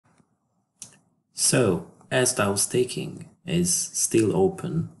So SDAO staking is still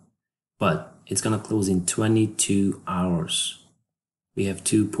open, but it's gonna close in 22 hours. We have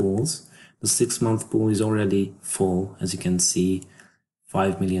two pools. The 6-month pool is already full, as you can see,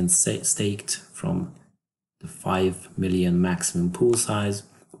 5 million staked from the 5 million maximum pool size,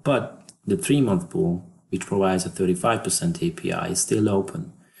 but the 3-month pool, which provides a 35% APY, is still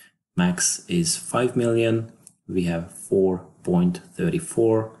open. Max is 5 million, we have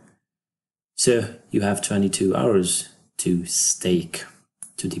 4.34. So you have 22 hours to stake,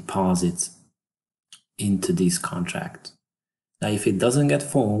 to deposit into this contract. Now, if it doesn't get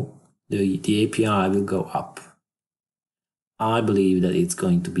full, the APY will go up. I believe that it's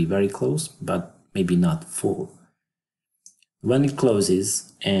going to be very close, but maybe not full. When it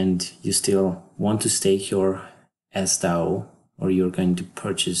closes and you still want to stake your SDAO, or you're going to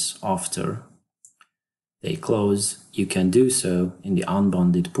purchase after they close, you can do so in the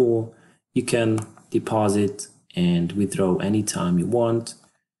unbonded pool. You can deposit and withdraw anytime you want.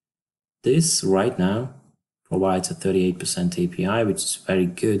 This right now provides a 38% APY, which is very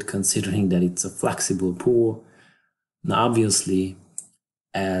good considering that it's a flexible pool. Now, obviously,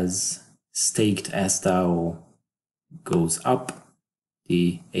 as staked SDAO goes up,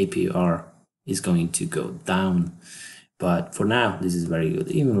 the APR is going to go down. But for now, this is very good.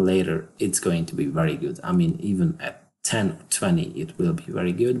 Even later, it's going to be very good. I mean, even at 10 or 20, it will be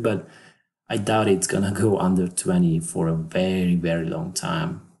very good, but I doubt it's gonna go under 20 for a very, very long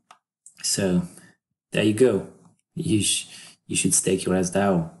time. So there you go. You should stake your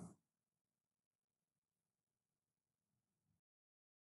SDAO.